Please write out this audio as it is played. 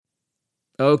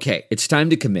Okay, it's time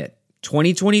to commit.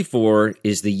 2024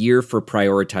 is the year for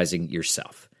prioritizing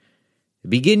yourself.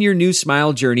 Begin your new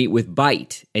smile journey with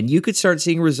Byte, and you could start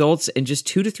seeing results in just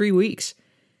 2 to 3 weeks.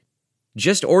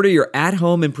 Just order your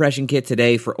at-home impression kit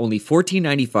today for only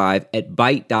 $14.95 at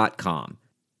Byte.com.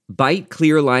 Byte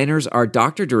clear liners are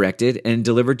doctor-directed and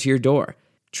delivered to your door.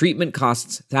 Treatment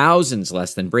costs thousands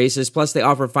less than braces, plus they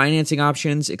offer financing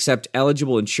options, accept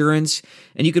eligible insurance,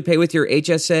 and you could pay with your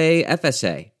HSA,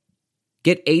 FSA.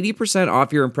 Get 80%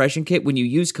 off your impression kit when you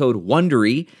use code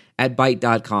WONDERY at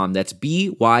Byte.com. That's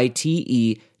BYTE.com.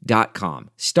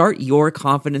 Start your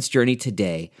confidence journey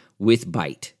today with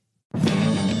Byte. Go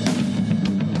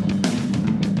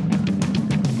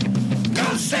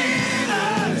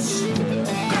Steelers!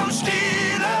 Go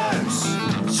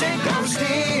Steelers! Say go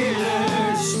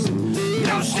Steelers!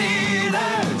 Go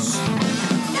Steelers!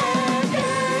 Yeah,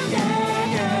 yeah, yeah,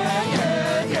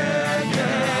 yeah, yeah, yeah,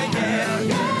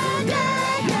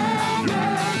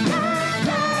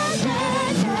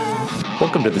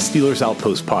 Welcome to the Steelers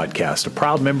Outpost podcast, a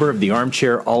proud member of the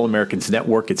Armchair All-Americans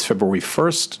Network. It's February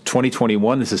 1st,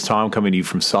 2021. This is Tom coming to you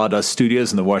from Sawdust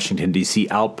Studios in the Washington, D.C.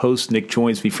 Outpost. Nick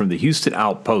joins me from the Houston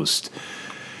Outpost.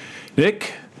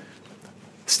 Nick,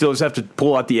 Steelers have to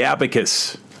pull out the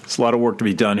abacus. There's a lot of work to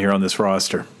be done here on this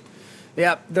roster.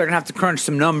 Yep, they're going to have to crunch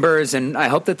some numbers, and I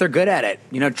hope that they're good at it.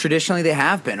 You know, traditionally they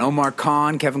have been. Omar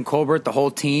Khan, Kevin Colbert, the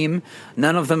whole team,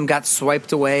 none of them got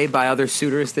swiped away by other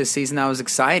suitors this season. That was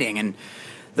exciting, and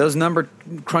those number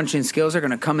crunching skills are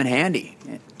going to come in handy.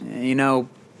 You know,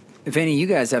 if any of you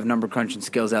guys have number crunching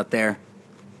skills out there,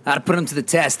 how to put them to the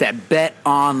test at Bet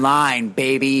Online,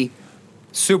 baby.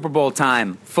 Super Bowl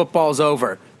time. Football's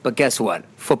over. But guess what?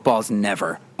 Football's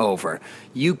never over.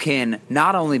 You can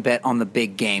not only bet on the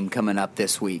big game coming up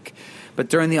this week, but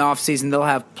during the offseason, they'll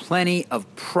have plenty of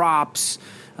props,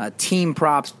 team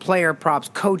props, player props,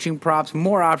 coaching props,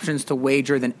 more options to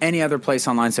wager than any other place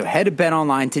online. So head to Bet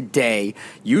Online today.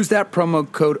 Use that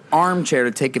promo code ARMCHAIR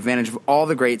to take advantage of all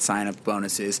the great sign-up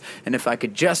bonuses. And if I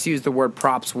could just use the word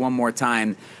props one more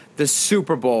time, the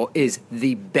Super Bowl is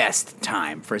the best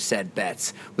time for said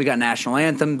bets. We got national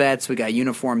anthem bets. We got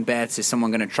uniform bets. Is someone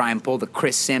going to try and pull the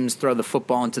Chris Sims, throw the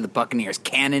football into the Buccaneers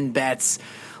cannon bets?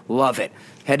 Love it.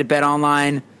 Head to Bet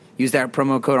Online. Use that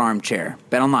promo code ARMCHAIR.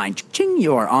 Bet Online. Ching,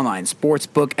 your online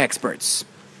sportsbook experts.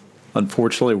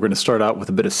 Unfortunately, we're going to start out with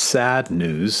a bit of sad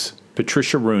news.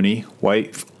 Patricia Rooney,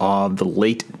 wife of the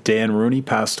late Dan Rooney,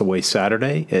 passed away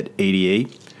Saturday at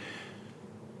 88.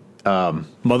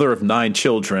 Mother of 9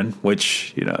 children,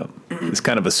 which, you know, is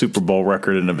kind of a Super Bowl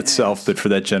record in of itself, but for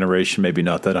that generation, maybe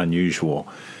not that unusual.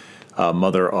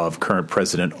 Mother of current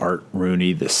President Art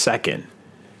Rooney II.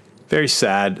 Very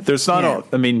sad. There's not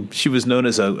she was known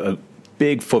as a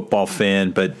big football fan,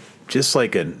 but just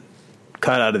like a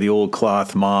cut out of the old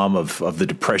cloth mom of the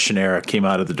Depression era, came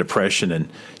out of the Depression, and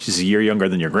she's a year younger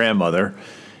than your grandmother,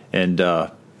 and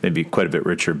maybe quite a bit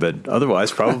richer, but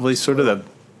otherwise probably sort of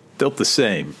built the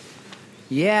same.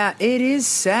 Yeah, it is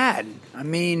sad. I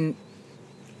mean,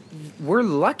 we're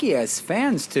lucky as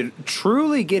fans to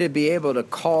truly get to be able to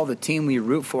call the team we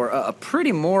root for a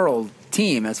pretty moral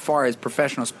team as far as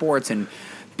professional sports and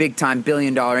big-time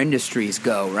billion-dollar industries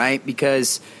go, right?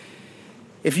 Because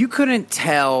if you couldn't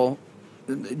tell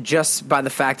just by the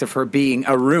fact of her being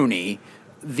a Rooney,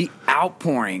 the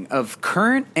outpouring of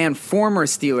current and former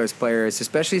Steelers players,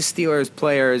 especially Steelers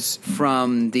players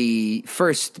from the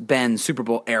first Ben Super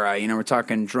Bowl era. You know, we're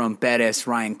talking Jerome Bettis,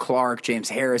 Ryan Clark, James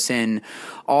Harrison,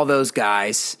 all those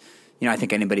guys. You know, I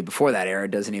think anybody before that era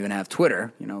doesn't even have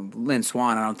Twitter. You know, Lynn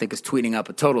Swann, I don't think, is tweeting up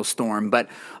a total storm. But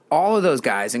all of those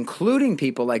guys, including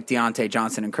people like Deontay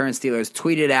Johnson and current Steelers,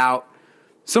 tweeted out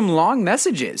some long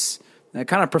messages. They're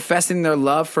kind of professing their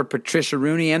love for Patricia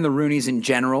Rooney and the Rooneys in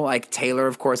general. Like Taylor,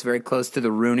 of course, very close to the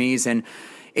Rooneys. And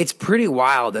it's pretty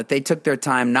wild that they took their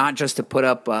time not just to put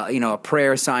up, a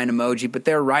prayer sign emoji, but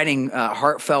they're writing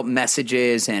heartfelt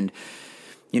messages and,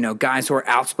 you know, guys who are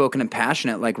outspoken and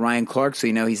passionate like Ryan Clark. So,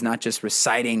 you know, he's not just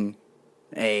reciting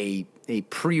a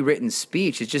pre-written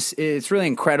speech. It's really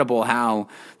incredible how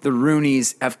the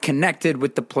Rooneys have connected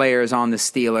with the players on the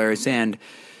Steelers, and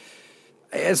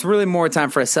it's really more time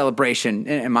for a celebration,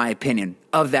 in my opinion,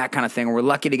 of that kind of thing. We're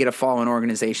lucky to get a fallen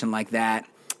organization like that.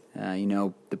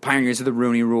 The pioneers of the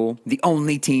Rooney Rule, the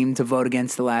only team to vote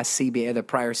against the last CBA, the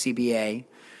prior CBA.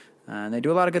 They do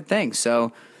a lot of good things. So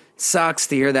it sucks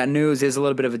to hear that news. Is a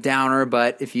little bit of a downer,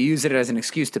 but if you use it as an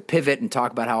excuse to pivot and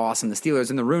talk about how awesome the Steelers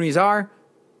and the Rooneys are,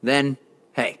 then,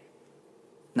 hey,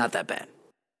 not that bad.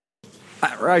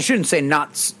 I shouldn't say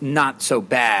not so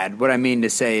bad. What I mean to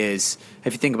say is,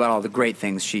 if you think about all the great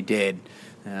things she did,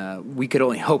 we could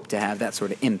only hope to have that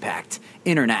sort of impact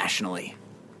internationally.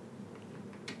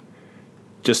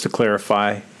 just to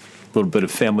clarify, a little bit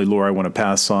of family lore I want to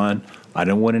pass on. I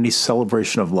don't want any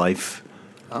celebration of life.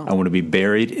 Oh. I want to be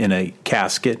buried in a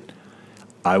casket.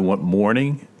 I want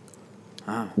mourning,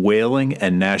 wailing,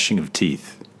 and gnashing of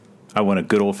teeth. I want a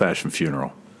good old-fashioned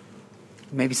funeral.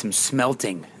 Maybe some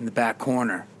smelting in the back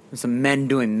corner. Some men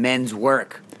doing men's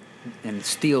work in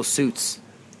steel suits.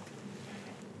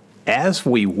 As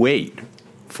we wait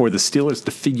for the Steelers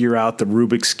to figure out the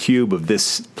Rubik's Cube of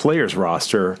this players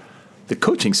roster, the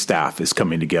coaching staff is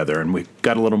coming together, and we've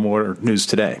got a little more news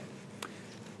today.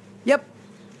 Yep.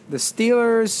 The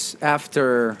Steelers,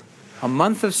 after a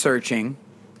month of searching,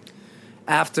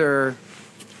 after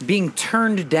being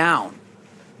turned down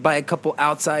by a couple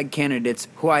outside candidates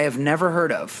who I have never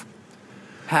heard of,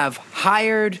 have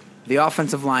hired the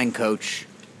offensive line coach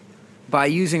by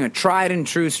using a tried and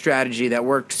true strategy that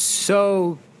worked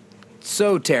so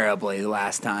terribly the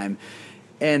last time,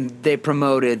 and they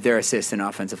promoted their assistant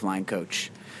offensive line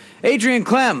coach. Adrian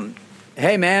Clem,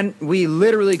 hey man, we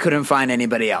literally couldn't find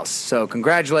anybody else, so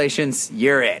congratulations,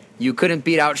 you're it. You couldn't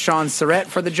beat out Sean Surratt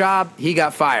for the job, he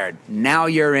got fired. Now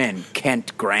you're in.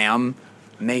 Kent Graham,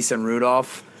 Mason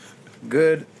Rudolph,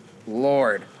 good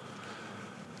Lord.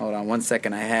 Hold on one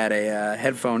second, I had a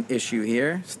headphone issue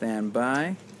here. Stand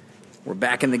by. We're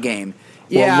back in the game.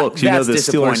 Yeah, well, look, that's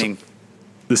disappointing.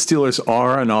 The Steelers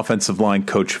are an offensive line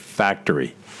coach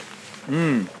factory.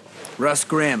 Russ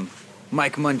Grimm,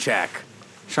 Mike Munchak,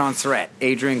 Sean Surratt,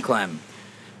 Adrian Clem.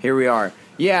 Here we are.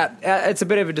 Yeah, it's a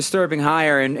bit of a disturbing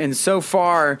hire, and so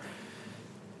far,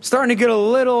 starting to get a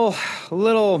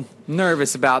little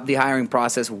nervous about the hiring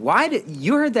process. Why did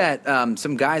you heard that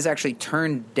some guys actually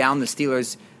turned down the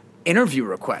Steelers' interview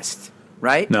request,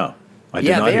 right? No, I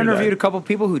did not they hear interviewed that. a couple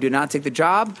people who did not take the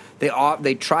job.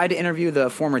 They tried to interview the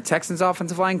former Texans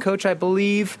offensive line coach, I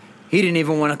believe. He didn't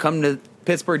even want to come to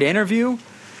Pittsburgh to interview,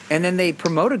 and then they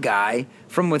promote a guy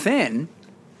from within.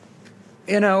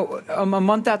 A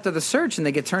month after the search, and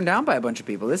they get turned down by a bunch of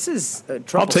people. This is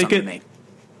troublesome I'll take it. to me.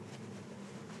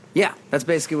 Yeah, that's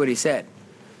basically what he said.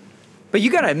 But you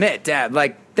got to admit, Dad,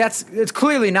 it's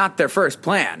clearly not their first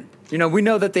plan. We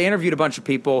know that they interviewed a bunch of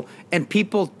people, and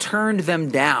people turned them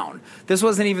down. This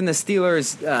wasn't even the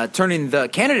Steelers turning the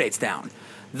candidates down.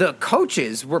 The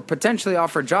coaches were potentially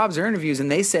offered jobs or interviews,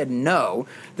 and they said no.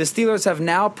 The Steelers have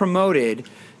now promoted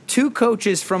 2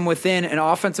 coaches from within an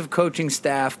offensive coaching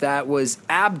staff that was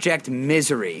abject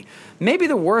misery. Maybe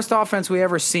the worst offense we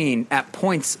ever seen at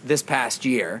points this past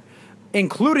year,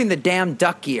 including the damn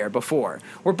Duck year before.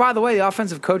 Where, by the way, the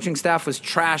offensive coaching staff was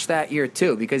trash that year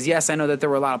too, because yes, I know that there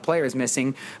were a lot of players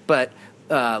missing, but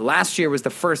last year was the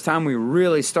first time we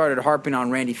really started harping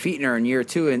on Randy Fichtner in year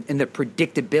 2 and the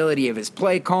predictability of his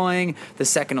play calling, the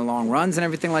second and long runs and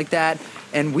everything like that.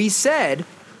 And we said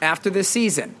after this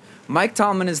season, Mike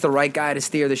Tomlin is the right guy to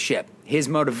steer the ship. His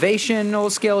motivational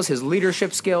skills, his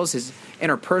leadership skills, his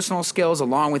interpersonal skills,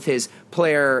 along with his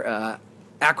player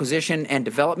acquisition and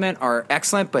development are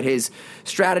excellent, but his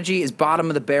strategy is bottom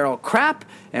of the barrel crap.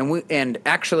 And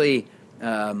actually,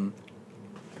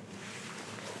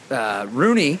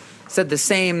 Rooney said the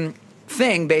same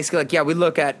thing, basically we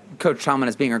look at Coach Tomlin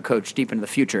as being our coach deep into the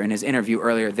future in his interview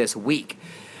earlier this week.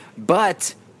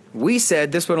 But we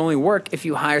said this would only work if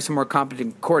you hire some more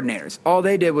competent coordinators. All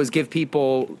they did was give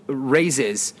people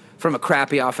raises from a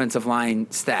crappy offensive line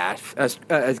staff,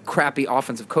 a crappy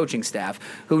offensive coaching staff,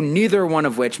 who neither one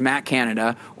of which, Matt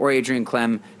Canada or Adrian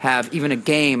Clem, have even a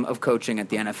game of coaching at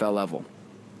the NFL level.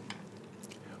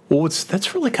 Well,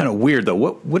 that's really kind of weird, though.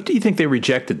 What do you think they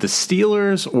rejected, the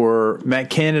Steelers or Matt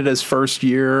Canada's first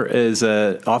year as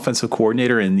an offensive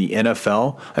coordinator in the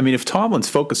NFL? I mean, if Tomlin's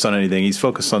focused on anything, he's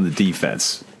focused on the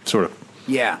defense, sort of.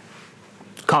 Yeah.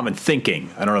 Common thinking.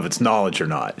 I don't know if it's knowledge or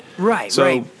not. Right, so,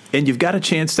 right. And you've got a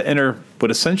chance to enter, but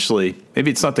essentially,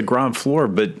 maybe it's not the ground floor,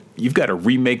 but you've got to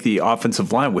remake the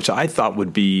offensive line, which I thought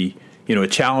would be, a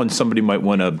challenge somebody might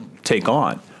want to take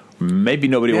on. Maybe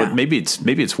nobody would. Maybe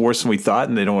it's worse than we thought,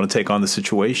 and they don't want to take on the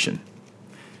situation.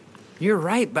 You're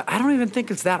right, but I don't even think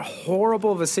it's that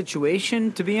horrible of a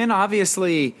situation to be in.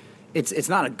 Obviously, it's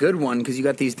not a good one because you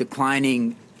got these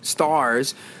declining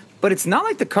stars, but it's not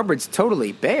like the cupboard's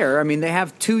totally bare. I mean, they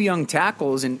have 2 young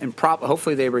tackles, and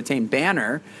hopefully they retain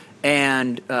Banner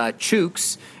and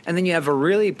Chooks, and then you have a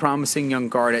really promising young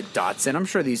guard at Dotson. I'm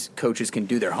sure these coaches can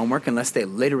do their homework unless they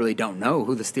literally don't know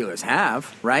who the Steelers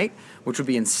have, right? Which would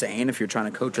be insane if you're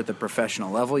trying to coach at the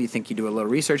professional level. You think you do a little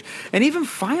research. And even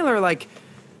Filer, I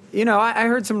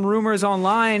heard some rumors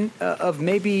online of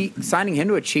maybe signing him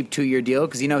to a cheap 2-year deal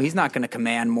because, he's not going to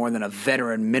command more than a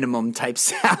veteran minimum type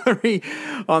salary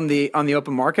on the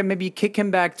open market. Maybe you kick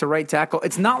him back to right tackle.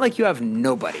 It's not like you have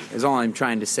nobody, is all I'm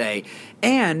trying to say.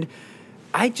 And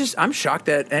I'm shocked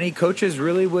that any coaches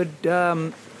really would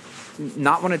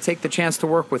not want to take the chance to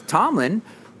work with Tomlin.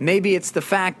 Maybe it's the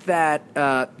fact that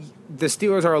the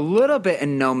Steelers are a little bit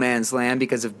in no man's land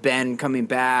because of Ben coming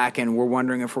back, and we're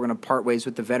wondering if we're going to part ways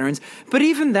with the veterans. But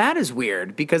even that is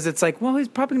weird because it's like, well, he's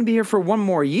probably going to be here for one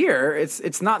more year.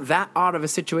 It's not that odd of a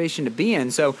situation to be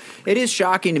in. So it is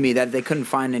shocking to me that they couldn't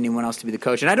find anyone else to be the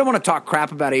coach. And I don't want to talk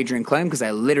crap about Adrian Clem because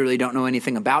I literally don't know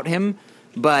anything about him.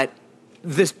 But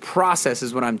this process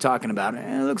is what I'm talking about.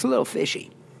 And it looks a little fishy.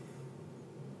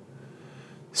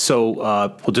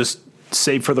 So we'll just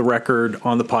say for the record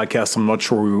on the podcast, I'm not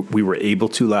sure we were able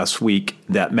to last week,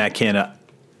 that Matt Canada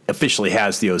officially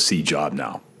has the OC job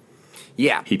now.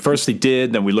 Yeah. He firstly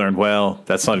did, then we learned, well,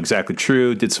 that's not exactly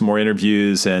true, did some more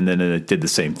interviews, and then it did the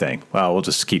same thing. Well, we'll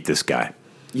just keep this guy.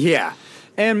 Yeah.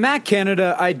 And Matt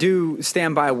Canada, I do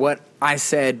stand by what I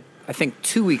said, I think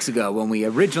 2 weeks ago when we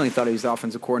originally thought he was the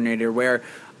offensive coordinator, where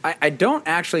I don't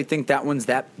actually think that one's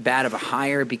that bad of a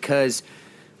hire because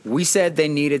we said they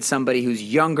needed somebody who's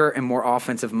younger and more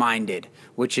offensive-minded,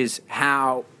 which is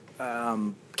how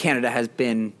Canada has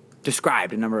been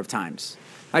described a number of times.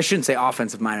 I shouldn't say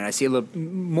offensive-minded. I see a little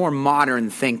more modern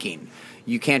thinking.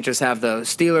 You can't just have the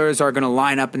Steelers are going to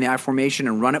line up in the I formation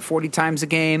and run it 40 times a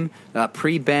game,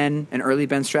 pre-Ben and early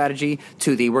Ben strategy,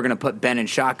 to the we're going to put Ben in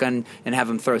shotgun and have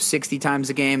him throw 60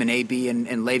 times a game, and AB and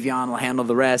Le'Veon will handle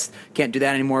the rest. Can't do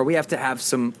that anymore. We have to have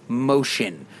some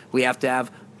motion. We have to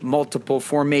have multiple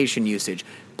formation usage.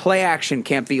 Play action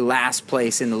can't be last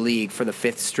place in the league for the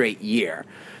 5th straight year.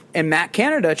 And Matt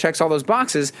Canada checks all those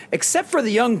boxes, except for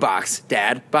the young box,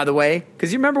 Dad, by the way,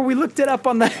 because you remember we looked it up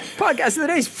on the podcast the other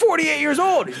day. He's 48 years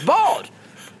old. He's bald.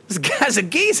 This guy's a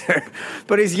geezer.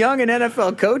 But he's young in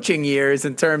NFL coaching years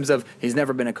in terms of he's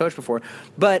never been a coach before.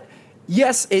 But,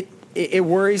 yes, it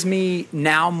worries me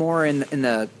now more in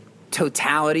the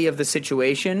totality of the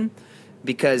situation.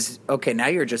 Because, okay, now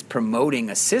you're just promoting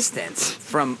assistants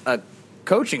from a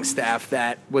coaching staff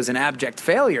that was an abject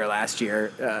failure last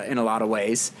year in a lot of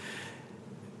ways.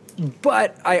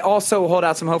 But I also hold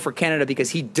out some hope for Canada because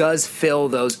he does fill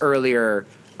those earlier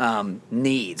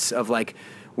needs of, like,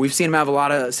 we've seen him have a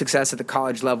lot of success at the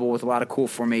college level with a lot of cool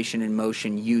formation and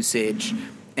motion usage.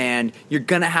 And you're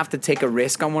going to have to take a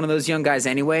risk on one of those young guys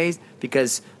anyways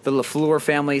because the LaFleur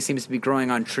family seems to be growing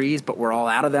on trees, but we're all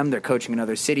out of them. They're coaching in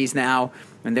other cities now,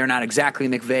 and they're not exactly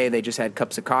McVay. They just had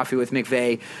cups of coffee with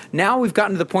McVay. Now we've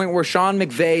gotten to the point where Sean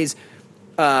McVay's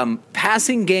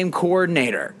passing game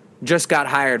coordinator just got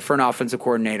hired for an offensive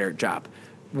coordinator job.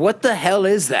 What the hell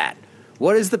is that?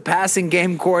 What is the passing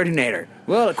game coordinator?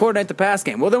 Well, coordinate the pass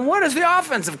game. Well, then what does the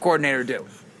offensive coordinator do?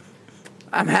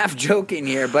 I'm half joking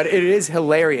here, but it is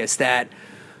hilarious that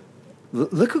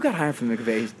look who got hired from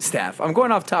McVay's staff. I'm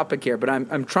going off topic here, but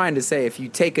I'm trying to say if you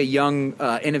take a young,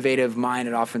 innovative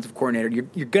minded offensive coordinator,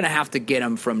 you're going to have to get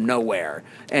him from nowhere,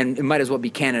 and it might as well be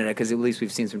Canada because at least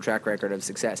we've seen some track record of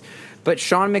success. But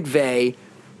Sean McVay,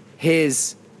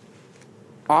 his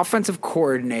offensive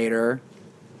coordinator,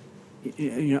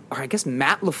 or I guess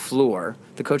Matt LaFleur,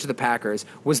 the coach of the Packers,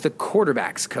 was the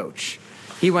quarterback's coach.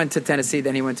 He went to Tennessee,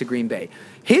 then he went to Green Bay.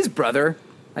 His brother,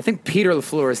 I think Peter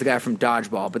LaFleur is the guy from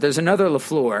Dodgeball, but there's another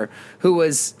LaFleur who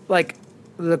was like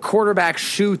the quarterback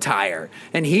shoe tire,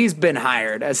 and he's been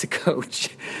hired as a coach.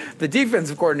 The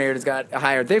defensive coordinators got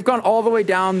hired. They've gone all the way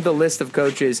down the list of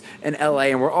coaches in L.A.,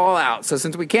 and we're all out. So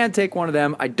since we can't take one of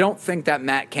them, I don't think that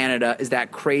Matt Canada is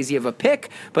that crazy of a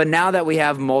pick. But now that we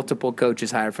have multiple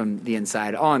coaches hired from the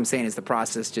inside, all I'm saying is the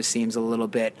process just seems a little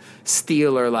bit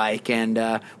Steeler-like,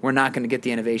 and we're not going to get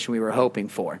the innovation we were hoping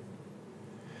for.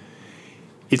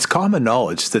 It's common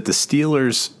knowledge that the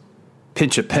Steelers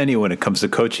pinch a penny when it comes to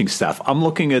coaching staff. I'm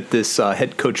looking at this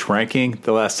head coach ranking.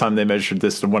 The last time they measured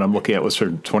this, the one I'm looking at was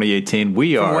from 2018.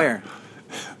 We are where?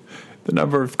 The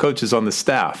number of coaches on the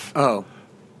staff. Oh.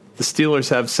 The Steelers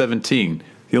have 17.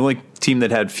 The only team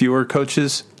that had fewer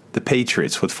coaches, the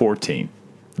Patriots with 14.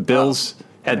 The Bills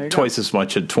had twice as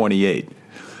much at 28.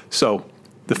 So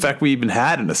the fact we even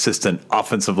had an assistant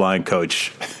offensive line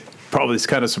coach probably is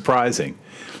kind of surprising.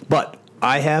 But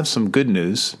I have some good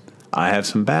news. I have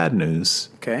some bad news.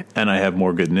 Okay. And I have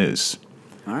more good news.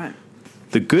 All right.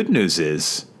 The good news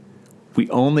is we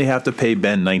only have to pay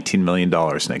Ben $19 million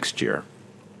next year.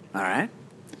 All right.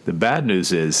 The bad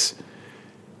news is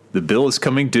the bill is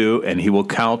coming due, and he will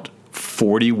count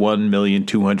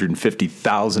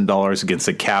 $41,250,000 against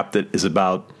a cap that is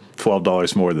about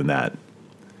 $12 more than that.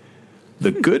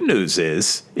 The good news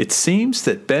is it seems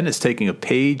that Ben is taking a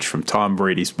page from Tom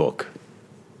Brady's book.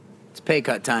 It's pay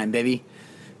cut time, baby.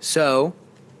 So,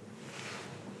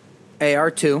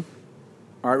 AR2,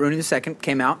 Art Rooney II,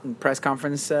 came out in press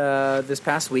conference this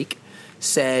past week,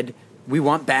 said we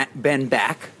want Ben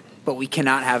back, but we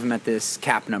cannot have him at this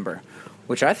cap number,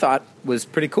 which I thought was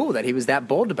pretty cool that he was that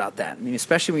bold about that. I mean,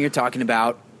 especially when you're talking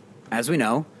about, as we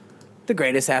know, the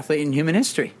greatest athlete in human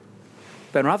history.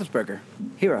 Ben Roethlisberger,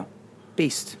 hero,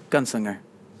 beast, gunslinger,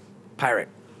 pirate,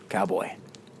 cowboy,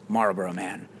 Marlboro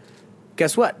man.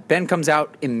 Guess what? Ben comes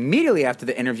out immediately after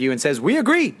the interview and says, "We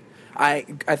agree." I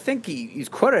think he's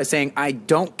quoted as saying, "I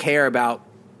don't care about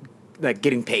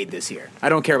getting paid this year. I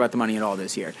don't care about the money at all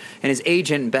this year." And his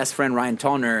agent and best friend Ryan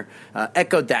Tallner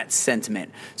echoed that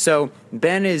sentiment. So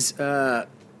Ben is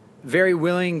very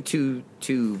willing to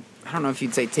I don't know if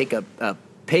you'd say take a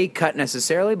pay cut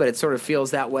necessarily, but it sort of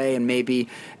feels that way, and maybe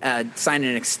sign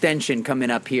an extension coming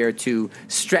up here to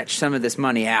stretch some of this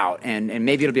money out. And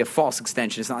maybe it'll be a false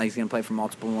extension. It's not like he's going to play for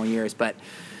multiple more years, but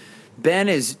Ben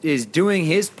is doing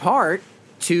his part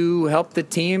to help the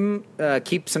team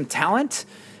keep some talent.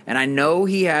 And I know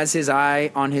he has his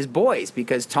eye on his boys,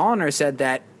 because Tallner said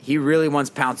that he really wants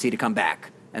Pouncey to come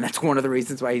back. And that's one of the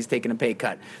reasons why he's taking a pay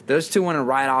cut. Those two want to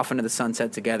ride off into the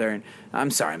sunset together. And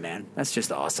I'm sorry, man. That's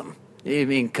just awesome. I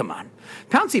mean, come on.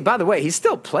 Pouncey, by the way, he's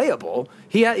still playable.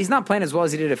 He's not playing as well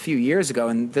as he did a few years ago.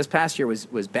 And this past year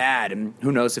was bad. And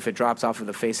who knows if it drops off of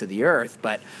the face of the earth.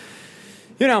 But,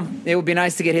 you know, it would be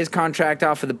nice to get his contract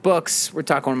off of the books. We're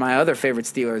talking one of my other favorite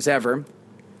Steelers ever.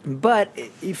 But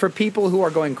for people who are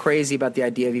going crazy about the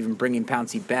idea of even bringing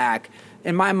Pouncey back,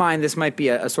 in my mind, this might be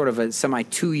a sort of a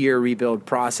semi-2-year rebuild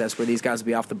process where these guys will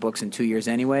be off the books in 2 years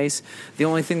anyways. The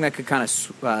only thing that could kind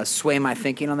of sway my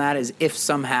thinking on that is if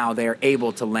somehow they're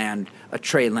able to land a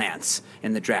Trey Lance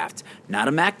in the draft. Not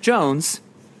a Mac Jones,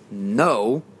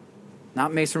 no,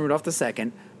 not Mason Rudolph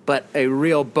II, but a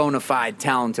real bona fide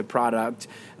talented product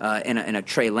in a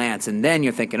Trey Lance. And then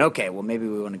you're thinking, okay, well, maybe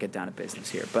we want to get down to business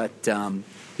here. But,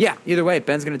 yeah, either way,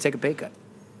 Ben's going to take a pay cut.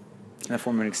 In the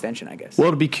form of an extension, I guess. Well,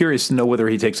 it'll be curious to know whether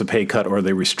he takes a pay cut or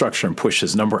they restructure and push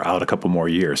his number out a couple more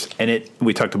years. And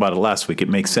we talked about it last week. It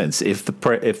makes sense. If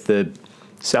the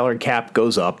salary cap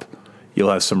goes up, you'll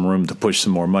have some room to push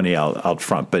some more money out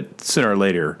front. But sooner or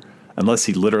later, unless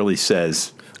he literally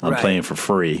says, I'm playing for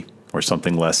free or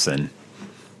something less than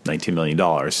 $19 million,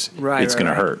 it's going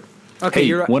to hurt. Okay,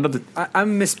 you're right.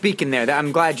 I'm misspeaking there.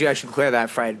 I'm glad you actually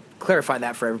clarify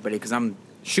that for everybody, because I'm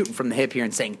shooting from the hip here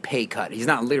and saying pay cut. He's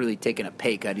not literally taking a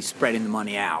pay cut. He's spreading the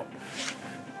money out.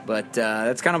 But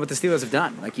that's kind of what the Steelers have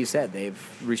done. Like you said, they've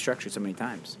restructured so many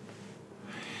times.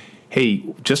 Hey,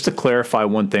 just to clarify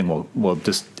one thing, we'll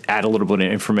just add a little bit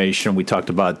of information. We talked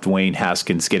about Dwayne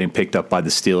Haskins getting picked up by the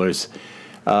Steelers.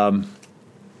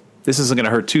 This isn't going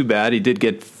to hurt too bad. He did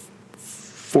get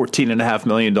 $14.5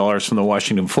 million from the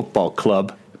Washington Football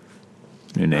Club.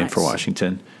 New name for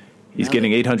Washington. He's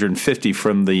getting $850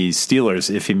 from the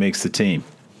Steelers if he makes the team.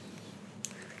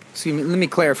 Excuse me, let me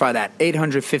clarify that.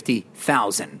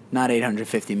 $850,000, not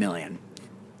 $850 million.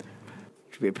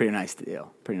 Should be a pretty nice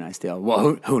deal. Pretty nice deal.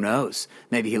 Well, who knows?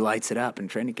 Maybe he lights it up in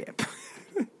training camp.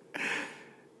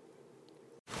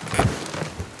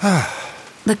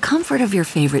 The comfort of your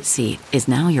favorite seat is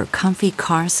now your comfy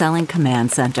car-selling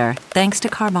command center, thanks to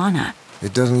Carvana.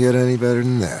 It doesn't get any better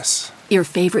than this. Your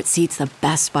favorite seat's the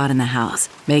best spot in the house.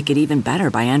 Make it even better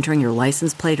by entering your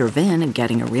license plate or VIN and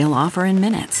getting a real offer in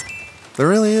minutes. There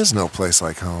really is no place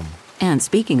like home. And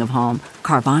speaking of home,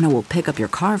 Carvana will pick up your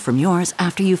car from yours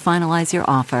after you finalize your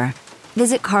offer.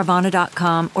 Visit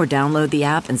Carvana.com or download the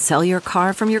app and sell your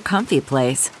car from your comfy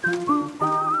place.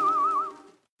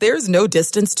 There's no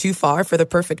distance too far for the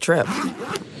perfect trip.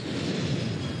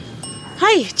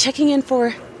 Hi, checking in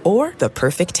for... Or the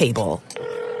perfect table.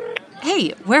 Hey,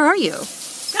 where are you?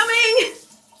 Coming!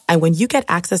 And when you get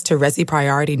access to Resi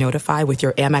Priority Notify with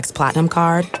your Amex Platinum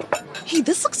card... Hey,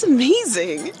 this looks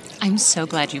amazing! I'm so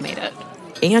glad you made it.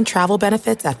 And travel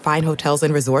benefits at fine hotels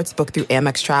and resorts booked through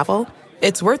Amex Travel,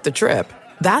 it's worth the trip.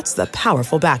 That's the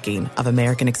powerful backing of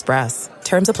American Express.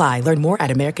 Terms apply. Learn more at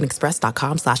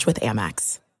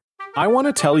americanexpress.com/withAmex. I want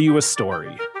to tell you a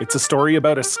story. It's a story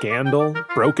about a scandal,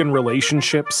 broken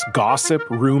relationships, gossip,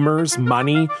 rumors,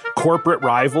 money, corporate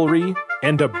rivalry,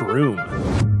 and a broom.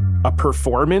 A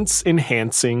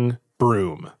performance-enhancing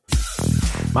broom.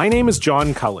 My name is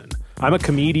John Cullen. I'm a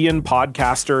comedian,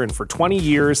 podcaster, and for 20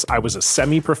 years, I was a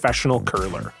semi-professional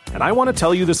curler. And I want to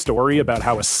tell you the story about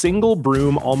how a single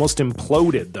broom almost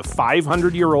imploded the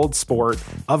 500-year-old sport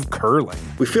of curling.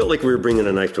 We felt like we were bringing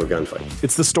a knife to a gunfight.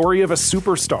 It's the story of a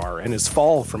superstar and his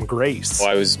fall from grace. Well,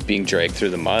 I was being dragged through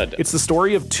the mud. It's the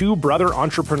story of two brother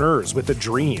entrepreneurs with a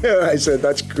dream. I said,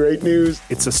 that's great news.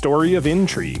 It's a story of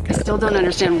intrigue. I still don't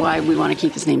understand why we want to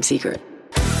keep his name secret.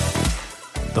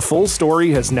 The full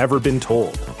story has never been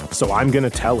told, so I'm going to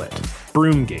tell it.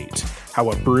 Broomgate,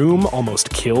 how a broom almost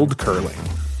killed curling.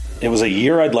 It was a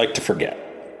year I'd like to forget.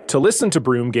 To listen to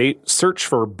Broomgate, search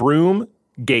for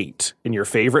Broomgate in your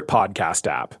favorite podcast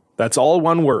app. That's all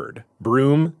one word,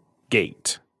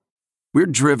 Broomgate. We're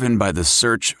driven by the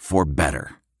search for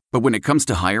better. But when it comes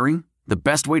to hiring, the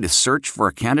best way to search for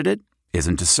a candidate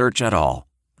isn't to search at all.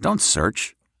 Don't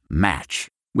search. Match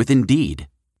with Indeed.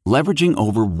 Leveraging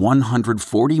over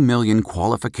 140 million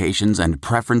qualifications and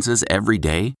preferences every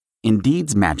day,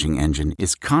 Indeed's matching engine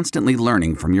is constantly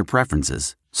learning from your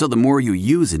preferences. So the more you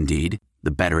use Indeed,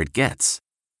 the better it gets.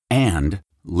 And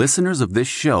listeners of this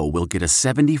show will get a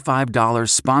 $75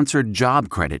 sponsored job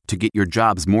credit to get your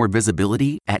jobs more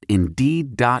visibility at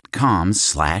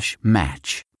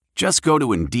Indeed.com/match. Just go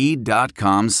to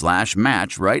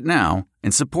Indeed.com/match right now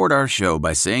and support our show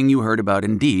by saying you heard about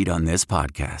Indeed on this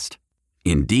podcast.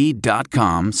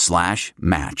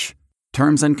 Indeed.com/match.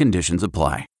 Terms and conditions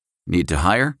apply. Need to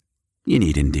hire? You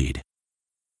need Indeed.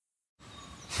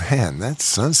 Man, that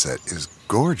sunset is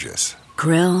gorgeous.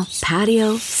 Grill,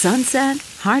 patio, sunset.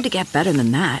 Hard to get better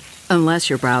than that. Unless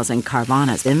you're browsing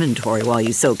Carvana's inventory while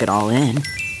you soak it all in.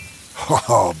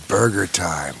 Oh, burger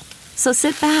time. So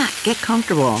sit back, get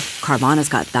comfortable. Carvana's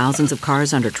got thousands of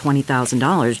cars under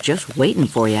 $20,000 just waiting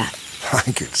for you.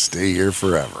 I could stay here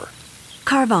forever.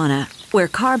 Carvana, where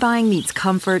car buying meets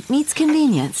comfort meets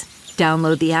convenience.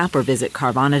 Download the app or visit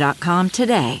Carvana.com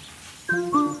today.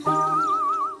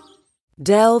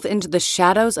 Delve into the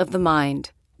shadows of the mind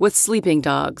with Sleeping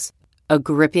Dogs, a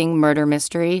gripping murder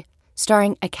mystery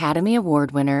starring Academy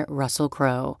Award winner Russell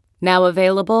Crowe. Now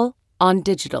available on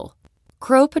digital.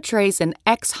 Crowe portrays an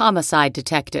ex-homicide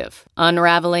detective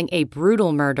unraveling a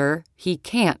brutal murder he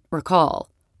can't recall.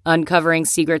 Uncovering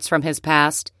secrets from his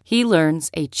past, he learns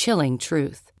a chilling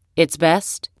truth. It's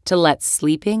best to let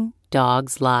sleeping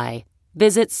dogs lie.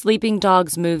 Visit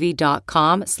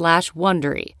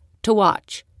sleepingdogsmovie.com/Wondery to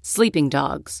watch Sleeping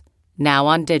Dogs, now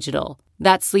on digital.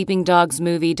 That's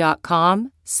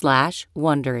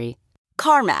sleepingdogsmovie.com/Wondery.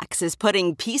 CarMax is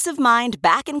putting peace of mind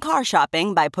back in car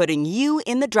shopping by putting you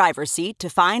in the driver's seat to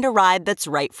find a ride that's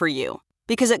right for you.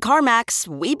 Because at CarMax,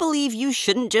 we believe you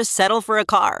shouldn't just settle for a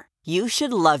car. You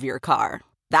should love your car.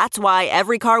 That's why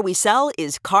every car we sell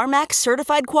is CarMax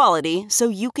certified quality, so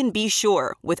you can be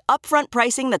sure with upfront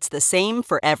pricing that's the same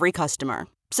for every customer.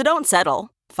 So don't settle.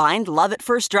 Find love at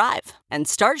first drive and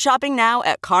start shopping now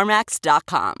at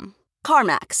CarMax.com.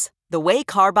 CarMax, the way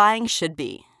car buying should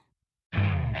be.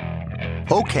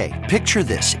 Okay, picture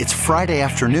this. It's Friday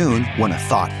afternoon when a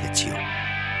thought hits you.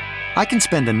 I can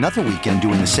spend another weekend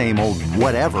doing the same old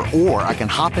whatever, or I can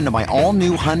hop into my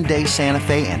all-new Hyundai Santa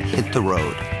Fe and hit the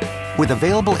road. With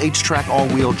available H-Track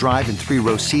all-wheel drive and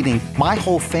 3-row seating, my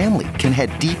whole family can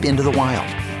head deep into the wild.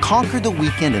 Conquer the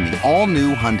weekend in the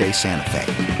all-new Hyundai Santa Fe.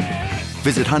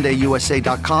 Visit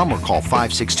HyundaiUSA.com or call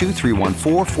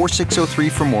 562-314-4603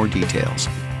 for more details.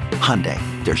 Hyundai,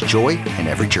 there's joy in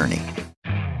every journey.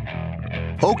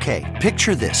 Okay,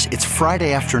 picture this. It's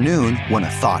Friday afternoon when a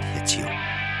thought hits you.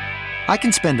 I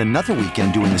can spend another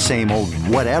weekend doing the same old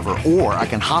whatever, or I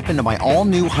can hop into my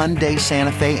all-new Hyundai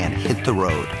Santa Fe and hit the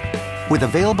road. With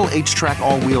available H-Track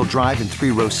all-wheel drive and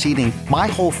 3-row seating, my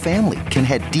whole family can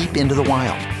head deep into the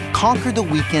wild. Conquer the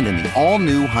weekend in the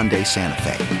all-new Hyundai Santa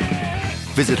Fe.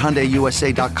 Visit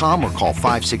HyundaiUSA.com or call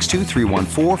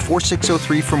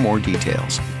 562-314-4603 for more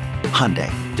details.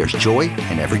 Hyundai, there's joy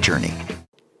in every journey.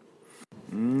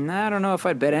 I don't know if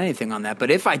I'd bet anything on that, but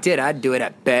if I did, I'd do it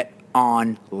at Bet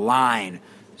Online.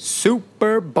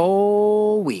 Super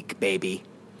Bowl week, baby.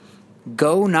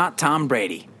 Go, not Tom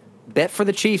Brady. Bet for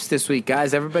the Chiefs this week,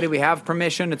 guys. Everybody, we have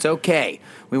permission. It's okay.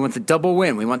 We want the double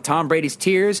win. We want Tom Brady's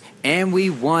tears, and we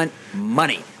want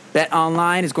money. Bet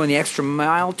Online is going the extra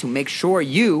mile to make sure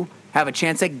you have a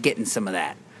chance at getting some of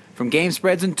that. From game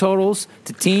spreads and totals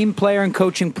to team, player, and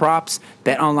coaching props,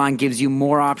 BetOnline gives you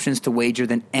more options to wager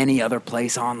than any other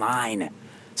place online.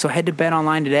 So head to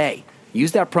BetOnline today.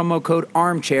 Use that promo code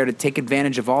ARMCHAIR to take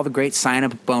advantage of all the great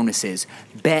sign-up bonuses.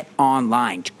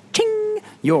 BetOnline. Ching!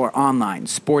 Your online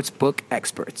sportsbook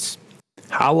experts.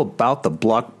 How about the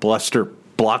blockbuster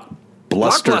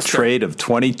trade of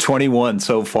 2021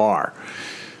 so far?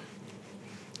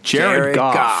 Jared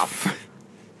Goff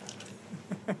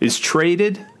is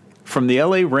traded from the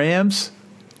LA Rams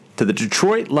to the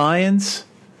Detroit Lions,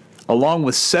 along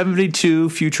with 72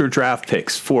 future draft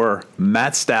picks for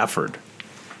Matt Stafford.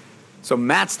 So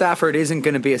Matt Stafford isn't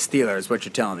going to be a Steeler, is what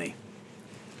you're telling me.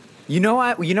 You know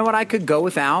what I could go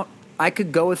without? I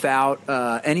could go without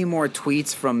any more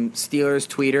tweets from Steelers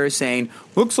tweeters saying,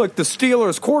 looks like the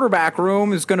Steelers quarterback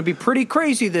room is going to be pretty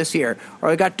crazy this year.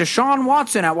 Or they got Deshaun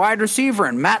Watson at wide receiver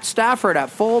and Matt Stafford at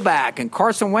fullback and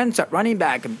Carson Wentz at running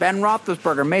back and Ben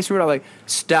Roethlisberger, Mason Rudolph. Like,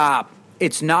 stop.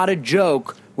 it's not a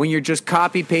joke when you're just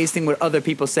copy-pasting what other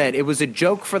people said. It was a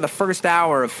joke for the first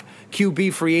hour of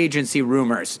QB free agency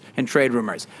rumors and trade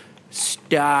rumors.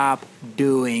 Stop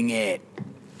doing it.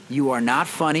 You are not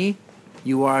funny.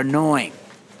 You are annoying.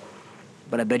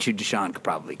 But I bet you Deshaun could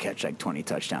probably catch like 20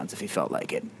 touchdowns if he felt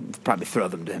like it. He'd probably throw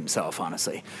them to himself,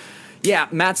 honestly. Yeah,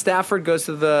 Matt Stafford goes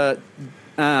to the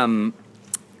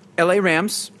LA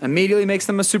Rams, immediately makes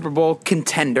them a Super Bowl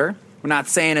contender. We're not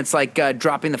saying it's like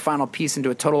dropping the final piece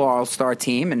into a total all-star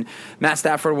team. And Matt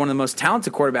Stafford, one of the most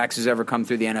talented quarterbacks who's ever come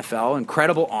through the NFL.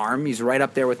 Incredible arm. He's right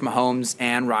up there with Mahomes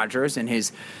and Rodgers in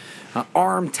his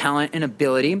arm talent and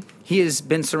ability. He has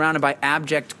been surrounded by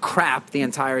abject crap the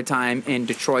entire time in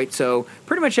Detroit. So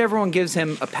pretty much everyone gives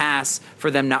him a pass for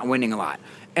them not winning a lot.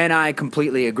 And I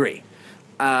completely agree.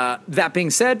 That being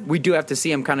said, we do have to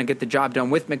see him kind of get the job done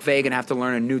with McVay and have to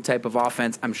learn a new type of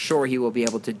offense. I'm sure he will be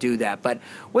able to do that. But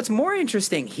what's more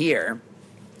interesting here,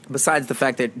 besides the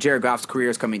fact that Jared Goff's career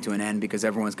is coming to an end because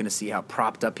everyone's going to see how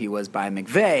propped up he was by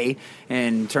McVay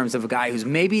in terms of a guy who's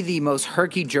maybe the most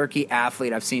herky-jerky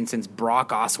athlete I've seen since Brock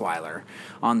Osweiler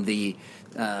on the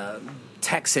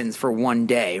Texans for one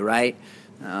day, right?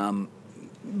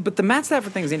 But the Matt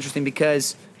Stafford thing is interesting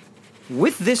because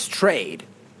with this trade,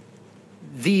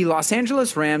 the Los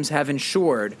Angeles Rams have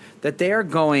ensured that they are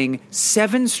going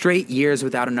 7 straight years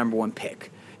without a number 1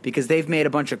 pick because they've made a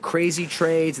bunch of crazy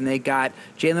trades and they got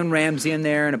Jalen Ramsey in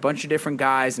there and a bunch of different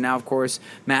guys. And now, of course,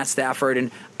 Matt Stafford.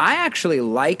 And I actually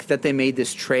like that they made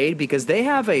this trade because they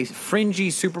have a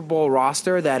fringy Super Bowl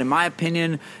roster that, in my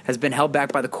opinion, has been held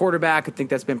back by the quarterback. I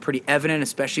think that's been pretty evident,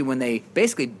 especially when they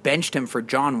basically benched him for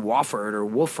John Wolford or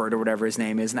whatever his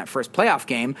name is in that first playoff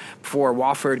game before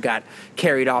Wolford got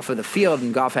carried off of the field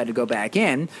and Goff had to go back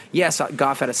in. Yes,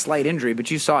 Goff had a slight injury,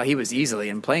 but you saw he was easily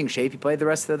in playing shape. He played the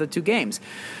rest of the 2 games.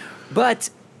 But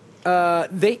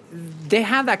they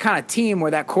have that kind of team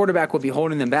where that quarterback will be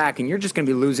holding them back, and you're just going to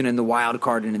be losing in the wild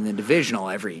card and in the divisional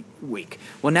every week.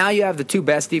 Well, now you have the 2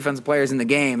 best defensive players in the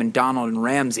game, and Donald and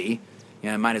Ramsey,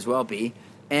 it might as well be,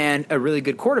 and a really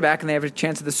good quarterback, and they have a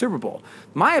chance at the Super Bowl.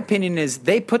 My opinion is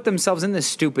they put themselves in this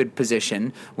stupid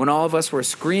position when all of us were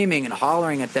screaming and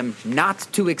hollering at them not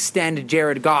to extend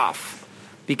Jared Goff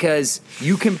because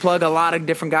you can plug a lot of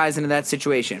different guys into that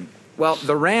situation. Well,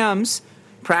 the Rams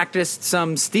practiced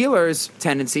some Steelers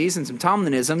tendencies and some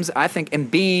Tomlinisms, I think, in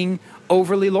being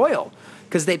overly loyal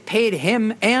because they paid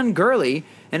him and Gurley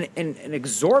an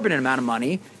exorbitant amount of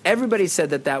money. Everybody said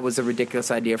that was a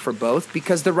ridiculous idea for both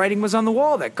because the writing was on the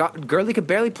wall that Gurley could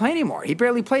barely play anymore. He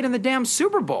barely played in the damn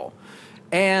Super Bowl.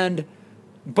 And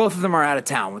both of them are out of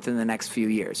town within the next few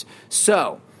years.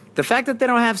 So the fact that they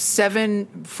don't have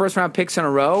 7 first-round picks in a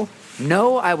row,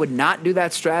 no, I would not do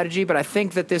that strategy, but I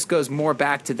think that this goes more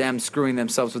back to them screwing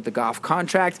themselves with the Goff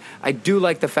contract. I do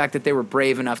like the fact that they were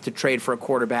brave enough to trade for a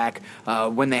quarterback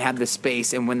when they have the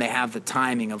space and when they have the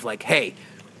timing of like, hey,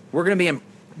 we're going to be in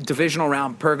divisional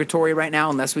round purgatory right now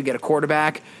unless we get a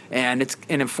quarterback, and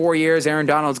in 4 years, Aaron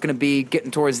Donald's going to be getting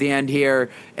towards the end here,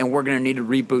 and we're going to need to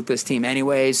reboot this team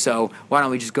anyways, so why don't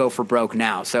we just go for broke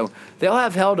now? So they'll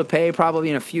have hell to pay probably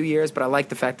in a few years, but I like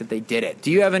the fact that they did it.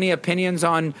 Do you have any opinions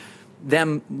on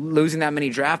them losing that many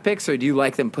draft picks, or do you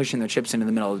like them pushing their chips into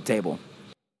the middle of the table?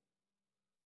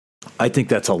 I think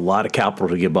that's a lot of capital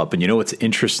to give up. And you know what's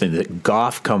interesting? That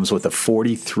Goff comes with a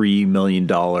 $43 million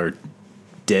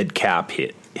dead cap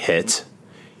hit.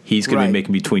 He's going to be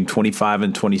making between $25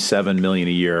 and $27 million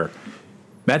a year.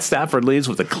 Matt Stafford leaves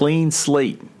with a clean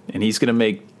slate, and he's going to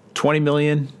make $20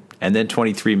 million and then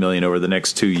 $23 million over the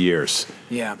next 2 years.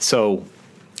 Yeah. So,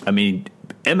 I mean,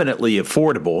 eminently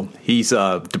affordable. He's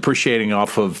depreciating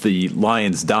off of the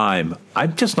Lions' dime.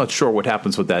 I'm just not sure what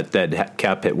happens with that dead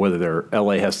cap hit, whether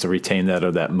LA has to retain that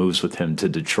or that moves with him to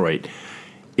Detroit.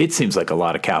 It seems like a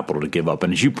lot of capital to give up.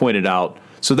 And as you pointed out,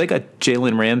 so they got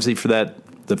Jalen Ramsey for that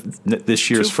this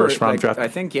year's first-round draft? I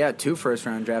think, 2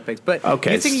 first-round draft picks. But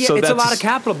okay, you think, it's a lot of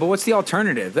capital, but what's the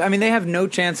alternative? I mean, they have no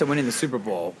chance of winning the Super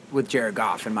Bowl with Jared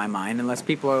Goff, in my mind, unless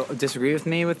people disagree with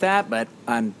me with that. But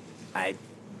I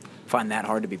find that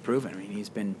hard to be proven. I mean, he's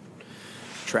been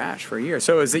trash for a year.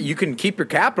 So is it you can keep your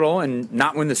capital and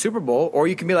not win the Super Bowl, or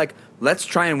you can be like, let's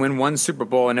try and win 1 Super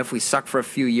Bowl, and if we suck for a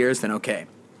few years, then okay.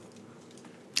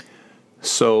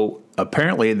 So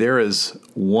apparently there is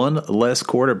one less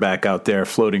quarterback out there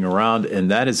floating around,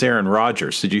 and that is Aaron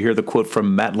Rodgers. Did you hear the quote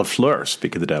from Matt LaFleur,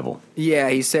 speak of the devil? Yeah,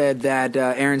 he said that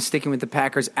Aaron's sticking with the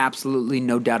Packers, absolutely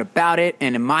no doubt about it.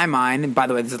 And in my mind, and by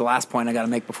the way, this is the last point I got to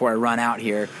make before I run out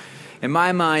here, in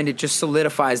my mind, it just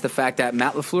solidifies the fact that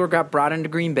Matt LaFleur got brought into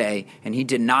Green Bay, and he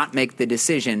did not make the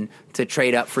decision to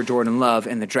trade up for Jordan Love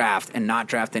in the draft and not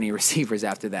draft any receivers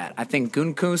after that. I think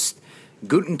Gutekunst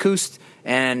Gutekunst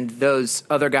and those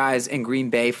other guys in Green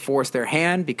Bay force their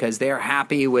hand because they are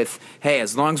happy with, hey,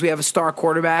 as long as we have a star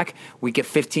quarterback, we get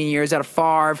 15 years out of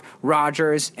Favre,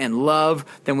 Rodgers, and Love,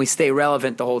 then we stay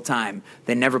relevant the whole time.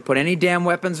 They never put any damn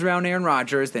weapons around Aaron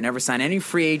Rodgers. They never signed any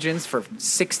free agents for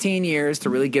 16 years to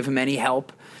really give him any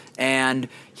help. And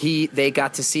they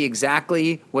got to see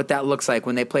exactly what that looks like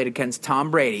when they played against Tom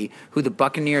Brady, who the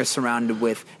Buccaneers surrounded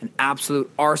with an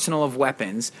absolute arsenal of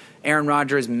weapons. Aaron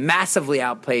Rodgers massively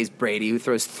outplays Brady, who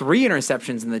throws 3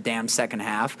 interceptions in the damn second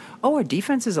half. Oh, our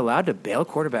defense is allowed to bail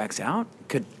quarterbacks out?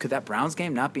 Could that Browns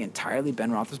game not be entirely Ben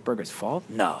Roethlisberger's fault?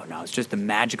 No, it's just the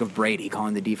magic of Brady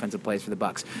calling the defensive plays for the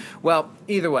Bucs. Well,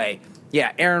 either way,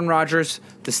 yeah, Aaron Rodgers,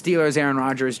 the Steelers' Aaron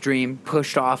Rodgers dream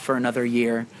pushed off for another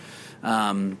year.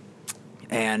 And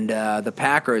the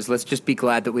Packers, let's just be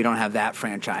glad that we don't have that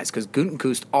franchise, because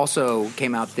Gutekunst also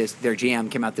their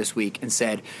GM came out this week and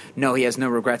said, no, he has no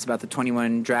regrets about the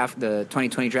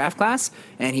 2020 draft class,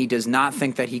 and he does not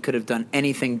think that he could have done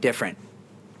anything different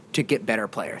to get better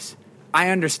players. I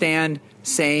understand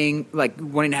saying, like,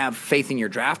 wanting to have faith in your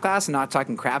draft class and not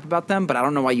talking crap about them, but I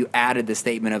don't know why you added the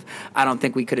statement of, I don't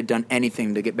think we could have done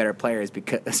anything to get better players,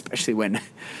 because especially when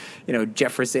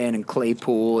Jefferson and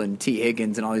Claypool and T.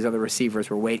 Higgins and all these other receivers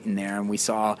were waiting there, and we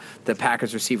saw the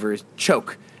Packers receivers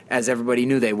choke, as everybody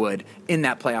knew they would, in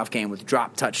that playoff game with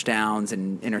drop touchdowns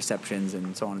and interceptions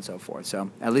and so on and so forth.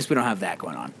 So at least we don't have that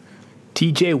going on.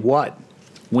 TJ Watt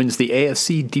wins the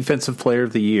AFC Defensive Player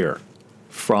of the Year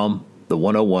from the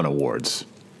 101 Awards.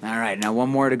 All right, now one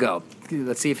more to go.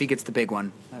 Let's see if he gets the big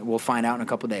one. We'll find out in a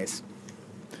couple days.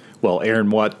 Well, Aaron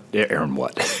Watt.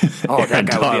 Oh, that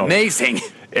guy would be amazing.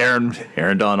 Aaron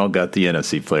Donald got the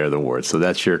NFC Player of the Award, so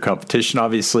that's your competition,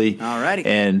 obviously. All righty.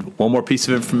 And one more piece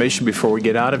of information before we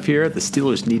get out of here. The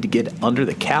Steelers need to get under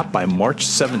the cap by March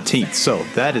 17th, so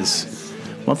that is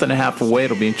a month and a half away.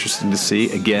 It'll be interesting to see,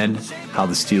 again, how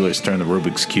the Steelers turn the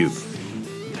Rubik's Cube.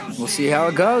 We'll see how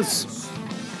it goes.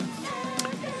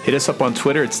 Hit us up on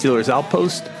Twitter at Steelers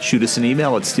Outpost. Shoot us an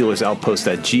email at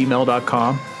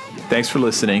SteelersOutpost@gmail.com. Thanks for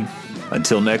listening.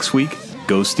 Until next week,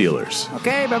 go Steelers.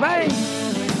 Okay, bye-bye.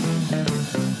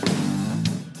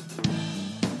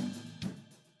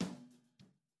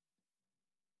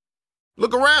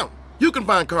 Look around. You can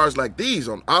find cars like these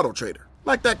on AutoTrader,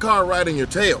 like that car riding your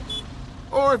tail.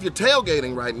 Or if you're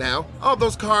tailgating right now, all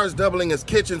those cars doubling as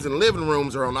kitchens and living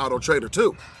rooms are on AutoTrader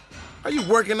too. Are you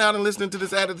working out and listening to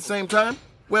this ad at the same time?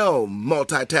 Well,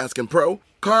 multitasking pro,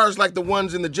 cars like the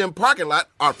ones in the gym parking lot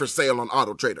are for sale on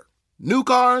AutoTrader. New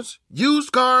cars,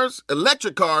 used cars,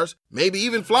 electric cars, maybe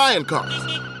even flying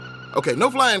cars. Okay, no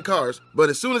flying cars, but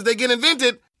as soon as they get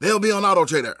invented, they'll be on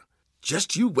AutoTrader.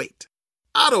 Just you wait.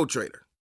 AutoTrader.